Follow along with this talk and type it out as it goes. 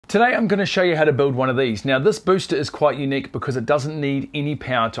Today I'm going to show you how to build one of these. Now this booster is quite unique because it doesn't need any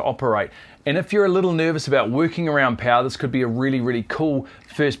power to operate. And if you're a little nervous about working around power, this could be a really cool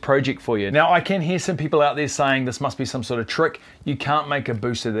first project for you. Now I can hear some people out there saying this must be some sort of trick. You can't make a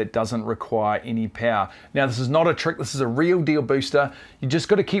booster that doesn't require any power. Now this is not a trick, this is a real deal booster. You just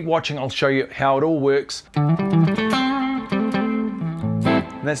got to keep watching, I'll show you how it all works. And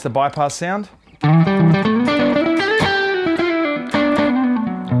that's the bypass sound.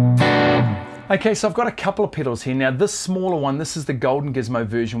 Okay, so I've got a couple of pedals here. Now this smaller one, this is the Golden Gizmo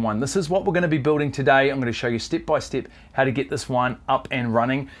version 1. This is what we're going to be building today. I'm going to show you step by step how to get this one up and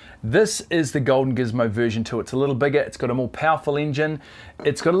running. This is the Golden Gizmo version 2. It's a little bigger, it's got a more powerful engine.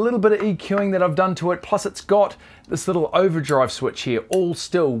 It's got a little bit of EQing that I've done to it, plus it's got this little overdrive switch here, all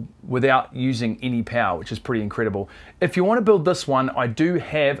still without using any power, which is pretty incredible. If you want to build this one, I do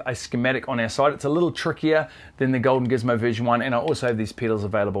have a schematic on our site. It's a little trickier than the Golden Gizmo version 1, and I also have these pedals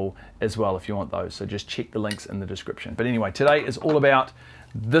available as well if you want those, so just check the links in the description. But anyway, today is all about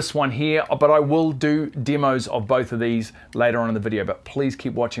this one here, but I will do demos of both of these later on in the video, but please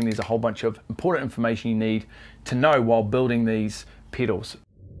keep watching. There's a whole bunch of important information you need to know while building these pedals.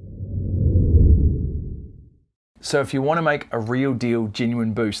 So if you want to make a real deal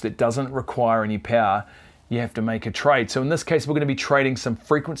genuine boost that doesn't require any power, you have to make a trade. So in this case, we're going to be trading some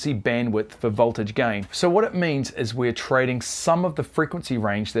frequency bandwidth for voltage gain. So what it means is we're trading some of the frequency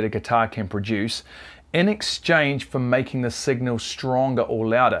range that a guitar can produce in exchange for making the signal stronger or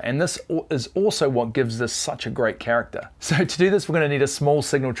louder. And this is also what gives this such a great character. So to do this, we're going to need a small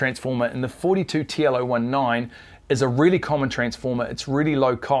signal transformer, and the 42 TL019 is a really common transformer. It's really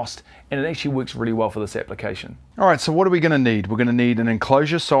low cost, and it actually works really well for this application. All right, so what are we going to need? We're going to need an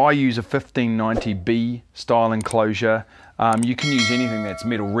enclosure. So I use a 1590B style enclosure. You can use anything that's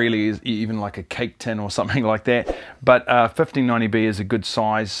metal, really, even like a cake tin or something like that. But 1590B is a good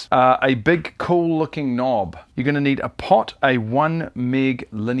size. A big, cool looking knob. You're going to need a pot, a 1 meg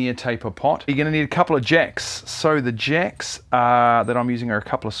linear taper pot. You're going to need a couple of jacks. So the jacks that I'm using are a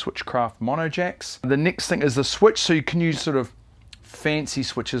couple of Switchcraft mono jacks. The next thing is the switch. So you can use sort of fancy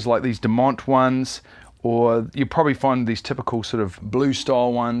switches like these DeMont ones, or you probably find these typical sort of blue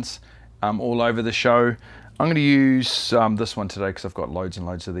style ones all over the show. I'm going to use this one today because I've got loads and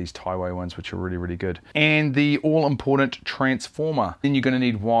loads of these Taiwei ones, which are really good. And the all-important transformer. Then you're going to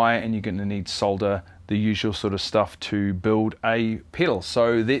need wire, and you're going to need solder, the usual sort of stuff to build a pedal.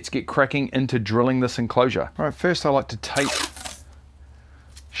 So let's get cracking into drilling this enclosure. All right, first I like to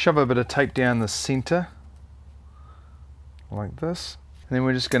shove a bit of tape down the center, like this. And then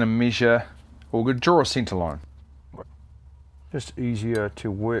we're just going to measure, or we're going to draw a center line. Just easier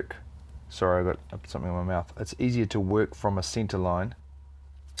to work. Sorry, I got something in my mouth. It's easier to work from a center line.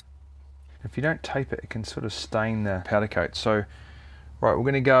 If you don't tape it, it can sort of stain the powder coat. So, right, we're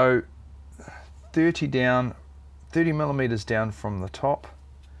going to go 30 millimeters down from the top,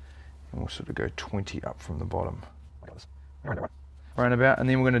 and we'll sort of go 20 up from the bottom. Round about, and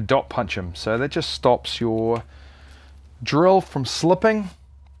then we're going to dot punch them. So that just stops your drill from slipping.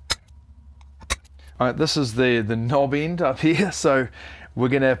 All right, this is the knob end up here. So we're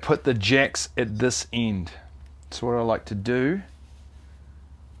going to put the jacks at this end. So what I like to do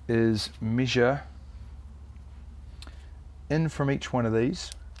is measure in from each one of these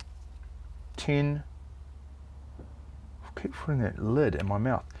 10, I keep putting that lid in my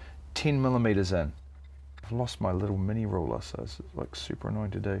mouth, 10 millimeters in. I've lost my little mini ruler, so it's like super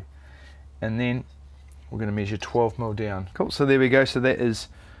annoying to do. And then we're going to measure 12 mil down. Cool, so there we go. So that is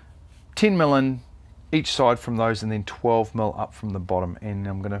 10 mil in each side from those, and then 12 mil up from the bottom. And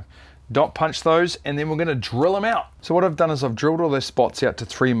I'm going to dot punch those, and then we're going to drill them out. So what I've done is I've drilled all those spots out to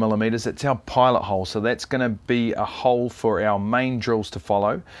 3 millimeters. It's our pilot hole, so that's going to be a hole for our main drills to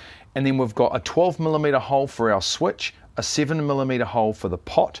follow. And then we've got a 12 millimeter hole for our switch, a 7 millimeter hole for the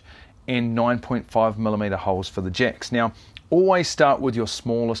pot, and 9.5 millimeter holes for the jacks. Now always start with your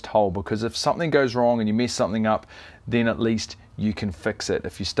smallest hole, because if something goes wrong and you mess something up, then at least you can fix it.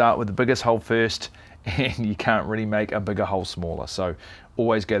 If you start with the biggest hole first, and you can't really make a bigger hole smaller, so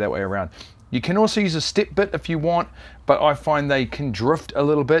always go that way around. You can also use a step bit if you want, but I find they can drift a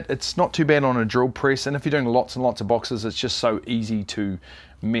little bit. It's not too bad on a drill press, and if you're doing lots and lots of boxes, it's just so easy to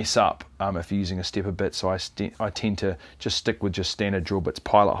mess up if you're using a stepper bit. So I tend to just stick with just standard drill bits,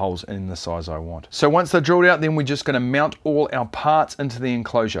 pilot holes in the size I want. So once they're drilled out, then we're just going to mount all our parts into the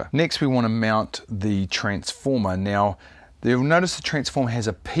enclosure. Next we want to mount the transformer. Now you'll notice the transformer has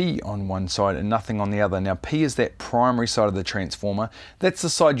a P on one side and nothing on the other. Now P is that primary side of the transformer. That's the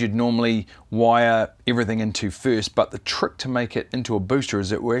side you'd normally wire everything into first, but the trick to make it into a booster is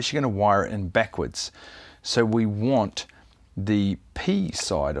that we're actually going to wire it in backwards. So we want the P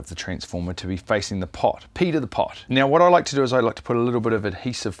side of the transformer to be facing the pot, P to the pot. Now what I like to do is I like to put a little bit of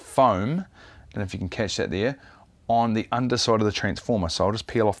adhesive foam, I don't know if you can catch that there, on the underside of the transformer. So I'll just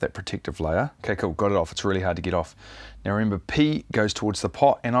peel off that protective layer. Okay, cool, got it off. It's really hard to get off. Now remember, P goes towards the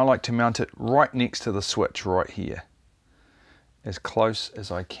pot, and I like to mount it right next to the switch right here, as close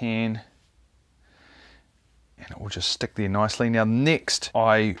as I can, and it will just stick there nicely. Now next,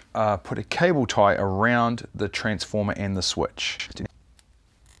 I put a cable tie around the transformer and the switch.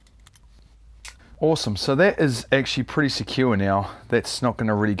 Awesome, so that is actually pretty secure now. That's not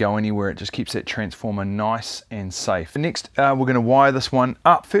gonna really go anywhere. It just keeps that transformer nice and safe. Next, we're gonna wire this one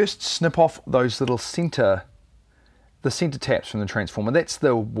up. First, snip off those little center taps from the transformer. That's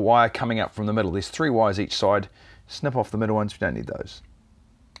the wire coming up from the middle. There's 3 wires each side. Snip off the middle ones, we don't need those.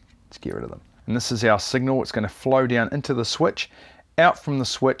 Let's get rid of them. And this is our signal. It's gonna flow down into the switch, out from the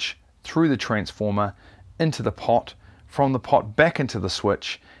switch, through the transformer, into the pot, from the pot back into the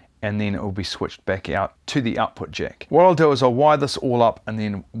switch, and then it will be switched back out to the output jack. What I'll do is I'll wire this all up, and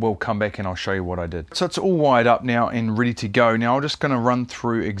then we'll come back and I'll show you what I did. So it's all wired up now and ready to go. Now I'm just gonna run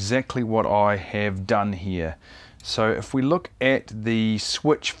through exactly what I have done here. So if we look at the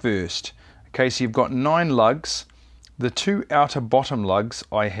switch first, okay, so you've got 9 lugs. The 2 outer bottom lugs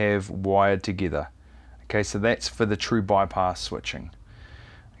I have wired together. Okay, so that's for the true bypass switching.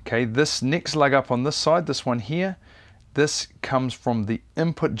 Okay, this next lug up on this side, this one here, this comes from the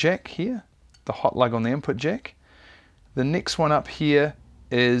input jack here, the hot lug on the input jack. The next one up here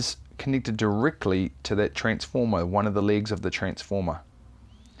is connected directly to that transformer, one of the legs of the transformer.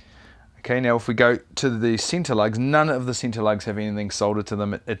 Okay, now if we go to the center lugs, none of the center lugs have anything soldered to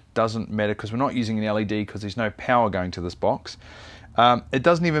them. It doesn't matter because we're not using an LED because there's no power going to this box. It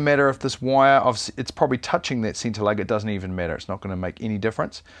doesn't even matter if this wire, it's probably touching that center lug, it doesn't even matter. It's not going to make any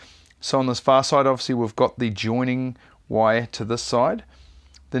difference. So on this far side, obviously we've got the joining wire to this side.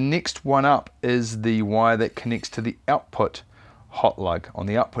 The next one up is the wire that connects to the output hot lug on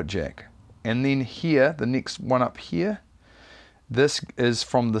the output jack. And then here, the next one up here, this is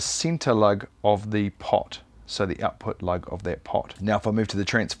from the center lug of the pot, so the output lug of that pot. Now if I move to the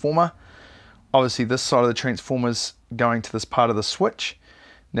transformer, obviously this side of the transformer is going to this part of the switch.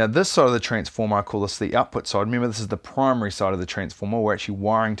 Now this side of the transformer, I call this the output side. Remember, this is the primary side of the transformer. We're actually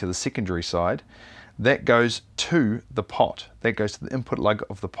wiring to the secondary side. That goes to the pot. That goes to the input lug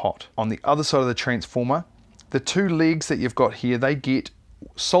of the pot. On the other side of the transformer, the 2 legs that you've got here, they get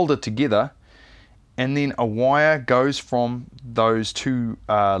soldered together, and then a wire goes from those 2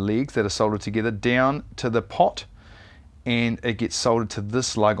 legs that are soldered together down to the pot, and it gets soldered to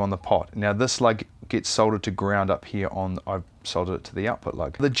this lug on the pot. Now this lug gets soldered to ground up here on, I've soldered it to the output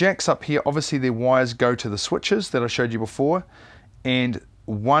lug. The jacks up here, obviously their wires go to the switches that I showed you before, and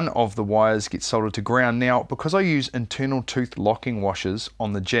one of the wires gets soldered to ground. Now because I use internal tooth locking washers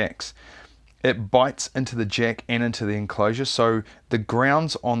on the jacks, it bites into the jack and into the enclosure, so the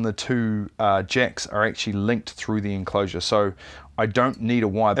grounds on the 2 jacks are actually linked through the enclosure, so I don't need a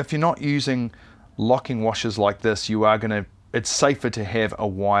wire. If you're not using locking washers like this, it's safer to have a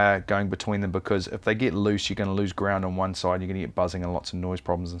wire going between them, because if they get loose, you're going to lose ground on one side, you're going to get buzzing and lots of noise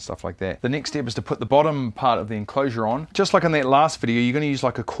problems and stuff like that. The next step is to put the bottom part of the enclosure on. Just like in that last video, you're going to use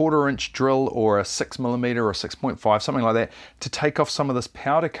like a 1/4 inch drill or a 6mm or a 6.5, something like that, to take off some of this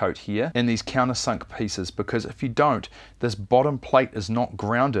powder coat here in these countersunk pieces, because if you don't, this bottom plate is not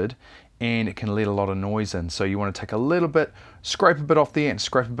grounded and it can let a lot of noise in. So you want to take a little bit, scrape a bit off there and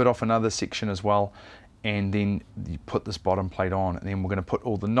scrape a bit off another section as well, and then you put this bottom plate on, and then we're going to put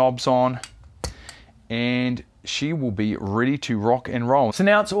all the knobs on, and she will be ready to rock and roll. So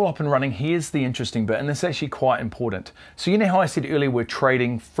now it's all up and running. Here's the interesting bit, and this is actually quite important. So you know how I said earlier we're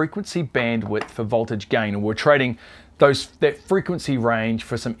trading frequency bandwidth for voltage gain, or we're trading that frequency range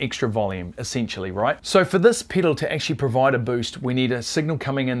for some extra volume, essentially, right? So for this pedal to actually provide a boost, we need a signal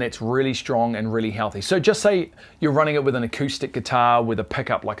coming in that's really strong and really healthy. So just say you're running it with an acoustic guitar with a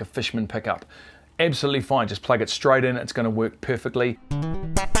pickup like a Fishman pickup. Absolutely fine, just plug it straight in, it's going to work perfectly.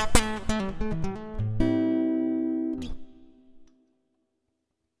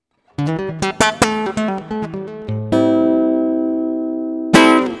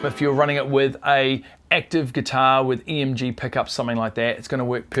 If you're running it with a active guitar with EMG pickup, something like that, it's going to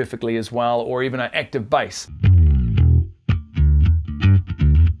work perfectly as well, or even an active bass.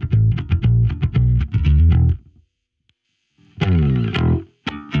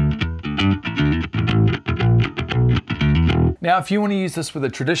 Now, if you want to use this with a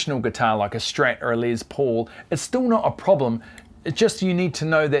traditional guitar like a Strat or a Les Paul, it's still not a problem. It's just you need to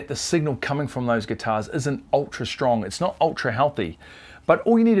know that the signal coming from those guitars isn't ultra strong. It's not ultra healthy. But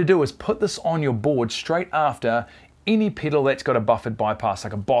all you need to do is put this on your board straight after any pedal that's got a buffered bypass,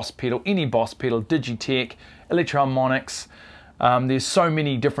 like a Boss pedal, any Boss pedal, Digitech, Electro-Harmonix. There's so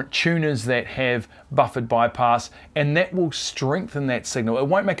many different tuners that have buffered bypass, and that will strengthen that signal. It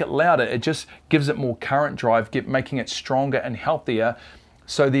won't make it louder, it just gives it more current drive, making it stronger and healthier,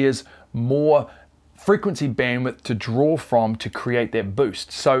 so there's more frequency bandwidth to draw from to create that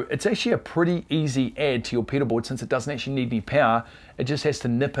boost. So it's actually a pretty easy add to your pedal board, since it doesn't actually need any power. It just has to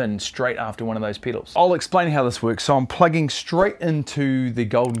nip in straight after one of those pedals. I'll explain how this works. So I'm plugging straight into the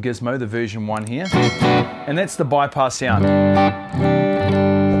Golden Gizmo, the version 1 here, and that's the bypass sound.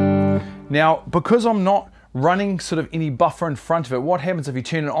 Now, because I'm not running sort of any buffer in front of it, what happens if you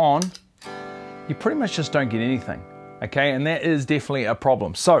turn it on? You pretty much just don't get anything, okay? And that is definitely a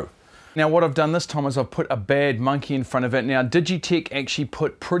problem. So now what I've done this time is I've put a bad monkey in front of it. Now Digitech actually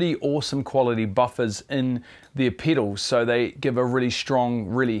put pretty awesome quality buffers in their pedals, so they give a really strong,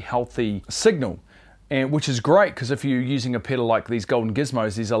 really healthy signal, and which is great, because if you're using a pedal like these Golden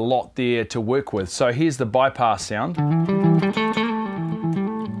Gizmos, there's a lot there to work with. So here's the bypass sound,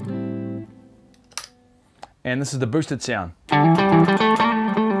 and this is the boosted sound.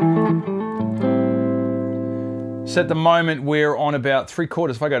 So at the moment we're on about 3/4.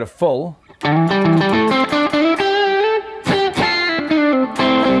 If I go to full, so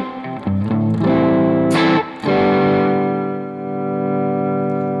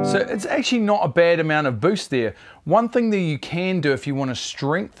it's actually not a bad amount of boost there. One thing that you can do if you want to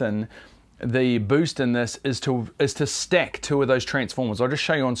strengthen the boost in this is to stack 2 of those transformers. I'll just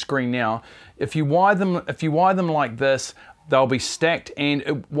show you on screen now. If you wire them like this, they'll be stacked,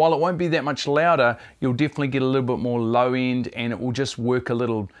 and while it won't be that much louder, you'll definitely get a little bit more low end, and it will just work a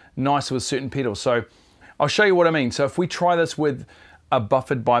little nicer with certain pedals. So I'll show you what I mean. So if we try this with a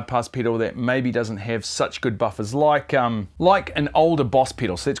buffered bypass pedal that maybe doesn't have such good buffers, like an older Boss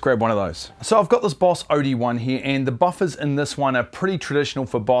pedal. So let's grab one of those. So I've got this Boss OD1 here, and the buffers in this one are pretty traditional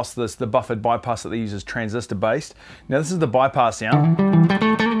for Boss. The buffered bypass that they use is transistor based. Now this is the bypass sound.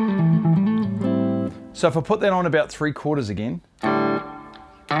 So if I put that on about 3/4 again,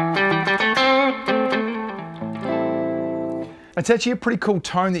 it's actually a pretty cool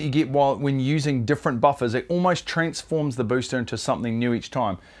tone that you get when using different buffers. It almost transforms the booster into something new each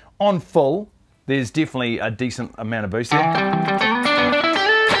time. On full, there's definitely a decent amount of boost there.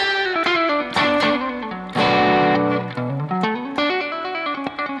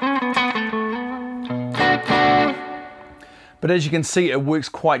 But as you can see, it works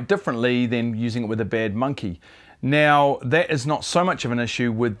quite differently than using it with a bad monkey. Now, that is not so much of an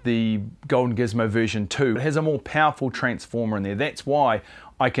issue with the Golden Gizmo version 2. It has a more powerful transformer in there. That's why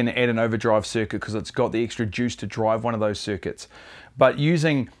I can add an overdrive circuit, because it's got the extra juice to drive one of those circuits. But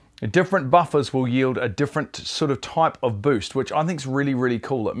using different buffers will yield a different sort of type of boost, which I think is really, really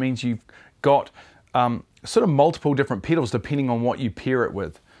cool. It means you've got sort of multiple different pedals depending on what you pair it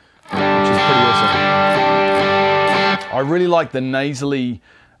with, which is pretty awesome. I really like the nasally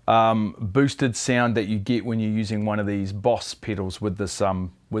boosted sound that you get when you're using one of these Boss pedals with this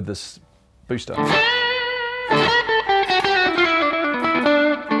booster.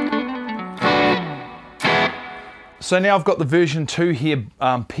 So now I've got the version 2 here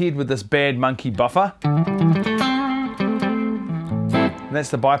paired with this bad monkey buffer. And that's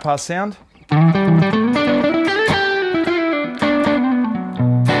the bypass sound.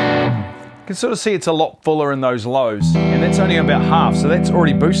 You can sort of see it's a lot fuller in those lows, and that's only about half, so that's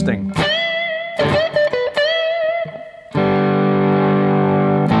already boosting.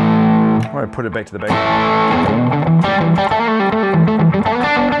 I'm going to put it back to the back.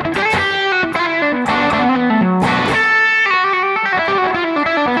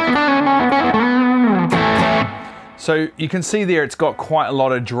 So you can see there it's got quite a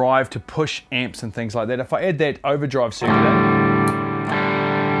lot of drive to push amps and things like that. If I add that overdrive circuit in,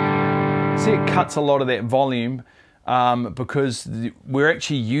 see, it cuts a lot of that volume because we're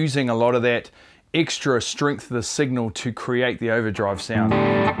actually using a lot of that extra strength of the signal to create the overdrive sound. If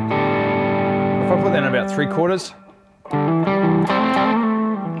I put that in about 3/4,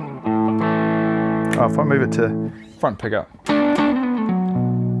 if I move it to front pickup,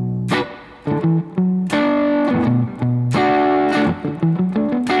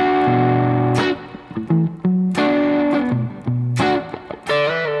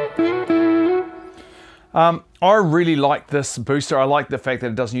 I really like this booster. I like the fact that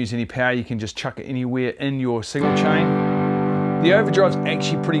it doesn't use any power. You can just chuck it anywhere in your signal chain. The overdrive's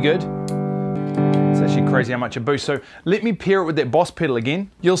actually pretty good. It's actually crazy how much it boosts. So let me pair it with that Boss pedal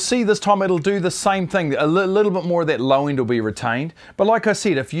again. You'll see this time it'll do the same thing. A little bit more of that low end will be retained. But like I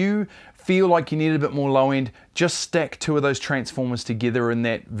said, if you feel like you need a bit more low end, just stack 2 of those transformers together in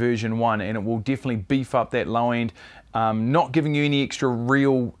that version 1 and it will definitely beef up that low end. Not giving you any extra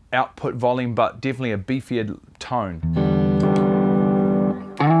real output volume, but definitely a beefier tone.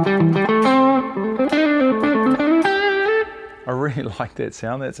 I really like that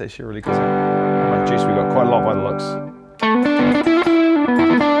sound. That's actually a really good sound. How much juice we got? Quite a lot by the looks.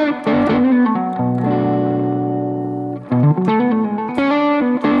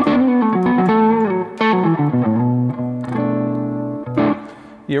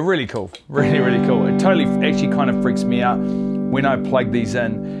 Yeah, really cool. Really, really cool. It totally actually kind of freaks me out when I plug these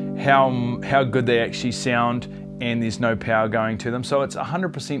in, how good they actually sound, and there's no power going to them. So it's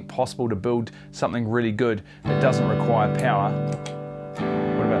 100% possible to build something really good that doesn't require power.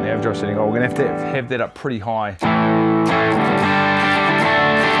 What about the overdrive setting? Oh, we're gonna have that up pretty high.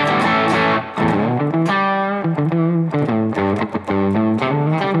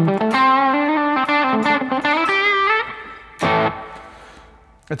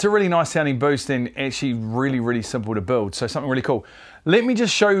 It's a really nice sounding boost and actually really, really simple to build. So something really cool. Let me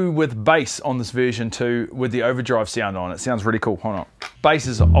just show you with bass on this version 2 with the overdrive sound on. It sounds really cool. Hold on. Bass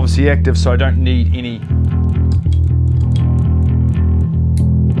is obviously active, so I don't need any.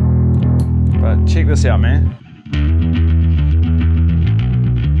 But check this out, man.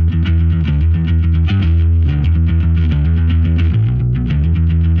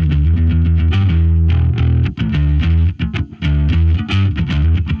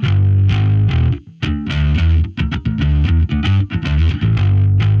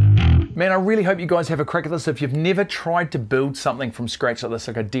 Man, I really hope you guys have a crack at this. If you've never tried to build something from scratch like this,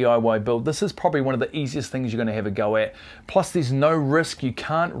 like a DIY build, this is probably one of the easiest things you're going to have a go at. Plus, there's no risk. You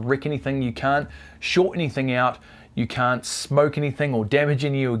can't wreck anything. You can't short anything out. You can't smoke anything or damage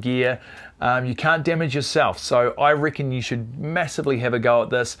any of your gear. You can't damage yourself. So I reckon you should massively have a go at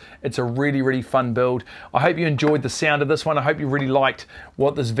this. It's a really, really fun build. I hope you enjoyed the sound of this one. I hope you really liked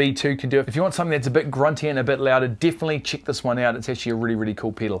what this V2 can do. If you want something that's a bit grunty and a bit louder, definitely check this one out. It's actually a really, really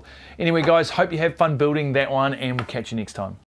cool pedal. Anyway, guys, hope you have fun building that one, and we'll catch you next time.